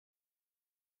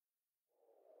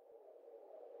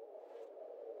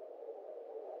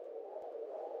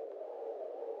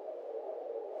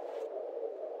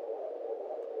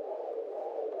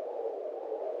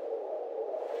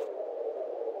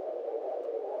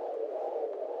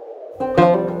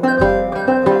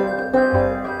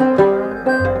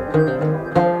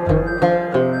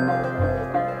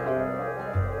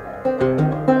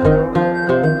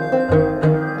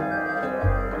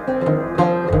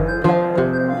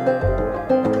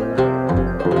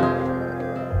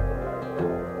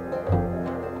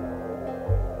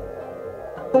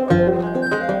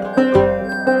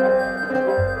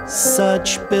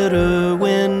bitter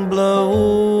wind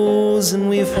blows, and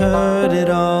we've heard it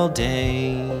all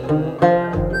day.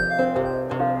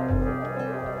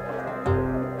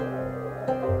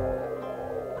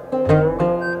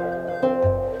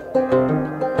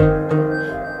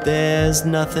 There's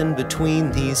nothing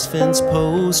between these fence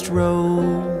post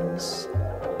rows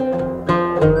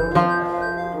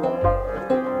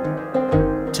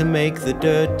to make the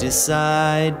dirt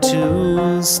decide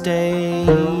to stay.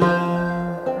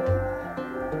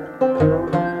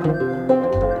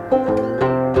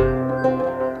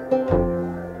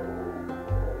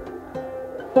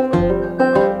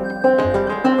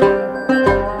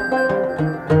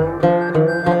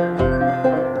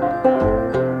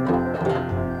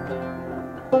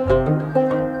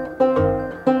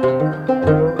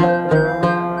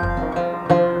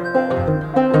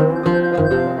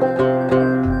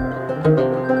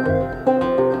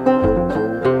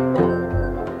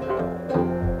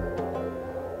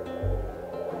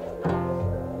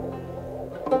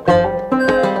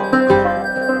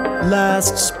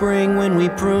 Last spring when we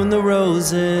pruned the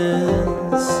roses,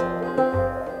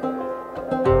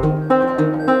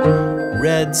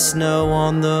 red snow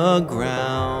on the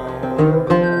ground,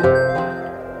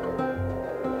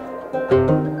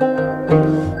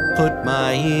 put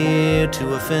my ear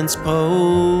to a fence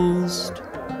post,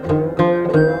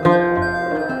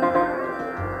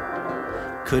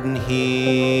 couldn't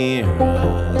hear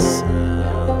a sound.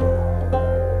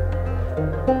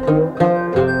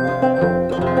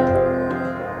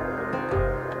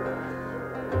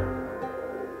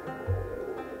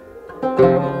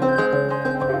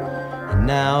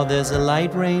 Now there's a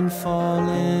light rain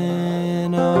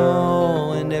falling,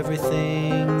 oh, and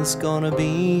everything's gonna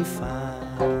be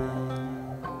fine.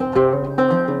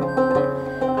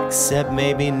 Except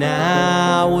maybe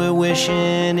now we're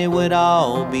wishing it would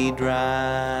all be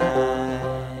dry.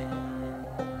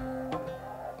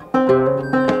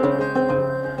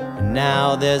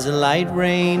 Now there's a light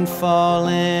rain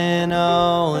falling,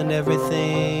 oh, and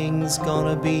everything's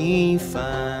gonna be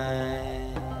fine.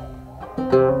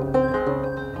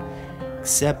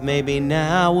 Except maybe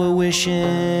now we're wishing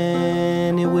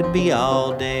it would be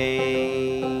all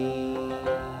day,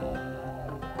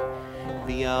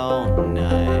 be all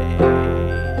night.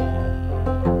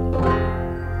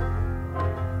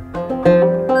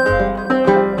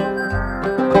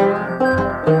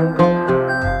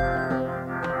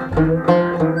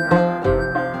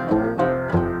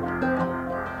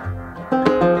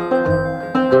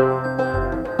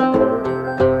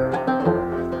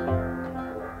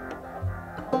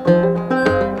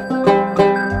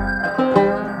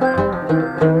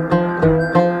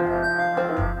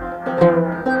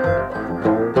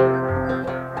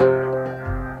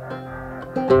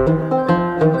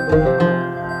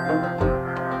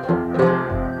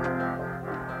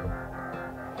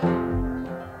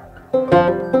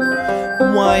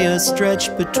 Wire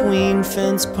stretched between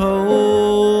fence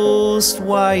posts,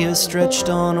 wire stretched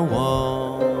on a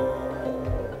wall,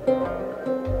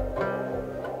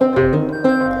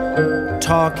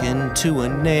 talking to a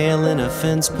nail in a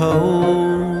fence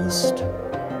post,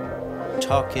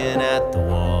 talking at the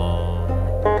wall.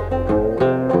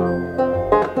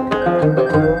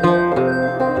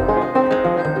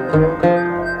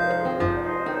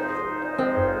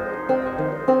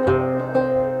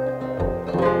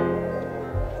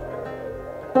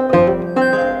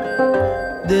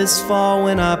 This fall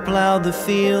when I plow the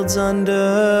fields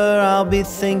under, I'll be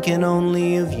thinking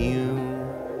only of you.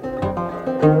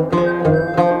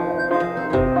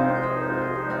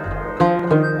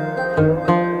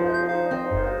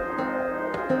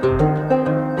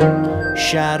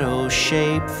 Shadow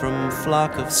shaped from a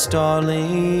flock of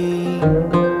starling,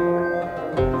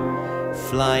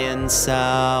 flying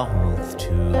south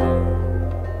too.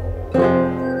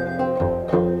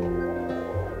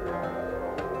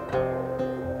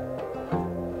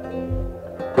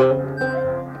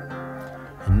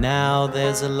 Now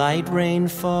there's a light rain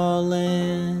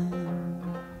falling,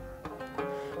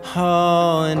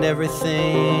 oh, and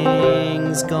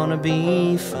everything's gonna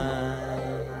be fine.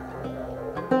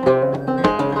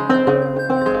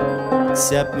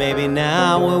 Except maybe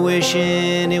now we're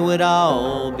wishing it would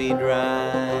all be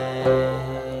dry.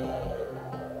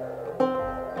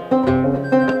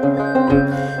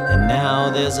 And now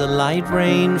there's a light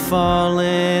rain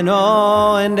falling,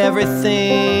 oh, and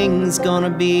everything's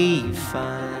gonna be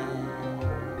fine.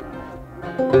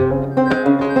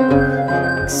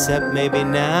 Except maybe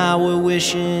now we're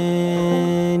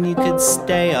wishing you could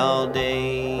stay all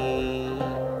day,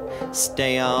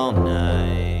 stay all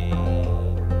night.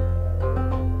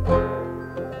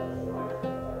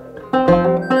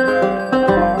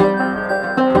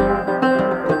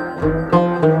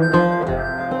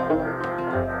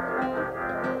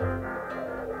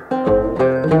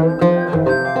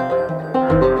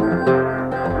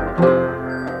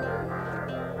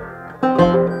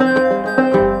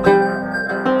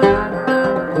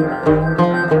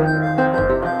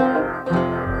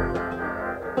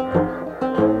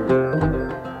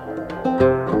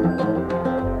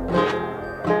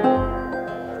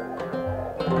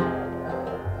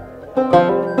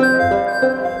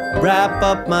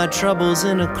 up my troubles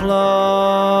in a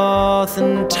cloth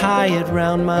and tie it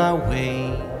round my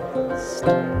waist.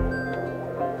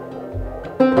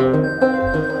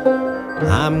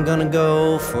 I'm gonna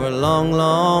go for a long,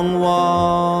 long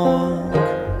walk,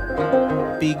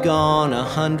 be gone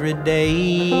 100 days,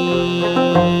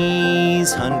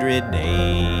 100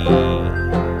 days.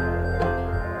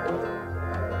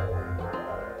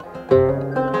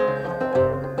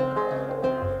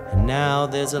 And now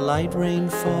there's a light rain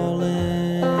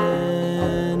falling,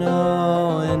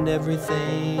 oh, and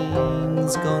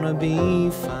everything's gonna be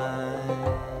fine.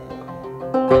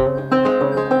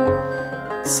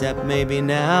 Except maybe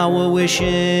now we're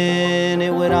wishing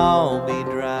it would all be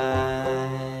dry.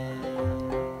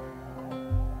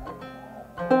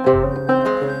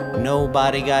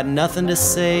 Nobody got nothing to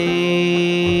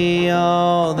say,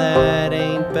 oh, that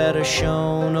ain't better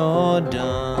shown or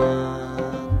done.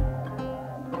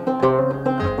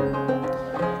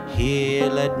 Here,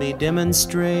 let me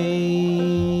demonstrate,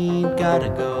 gotta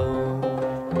go,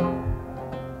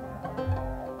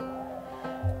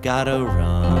 gotta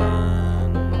run.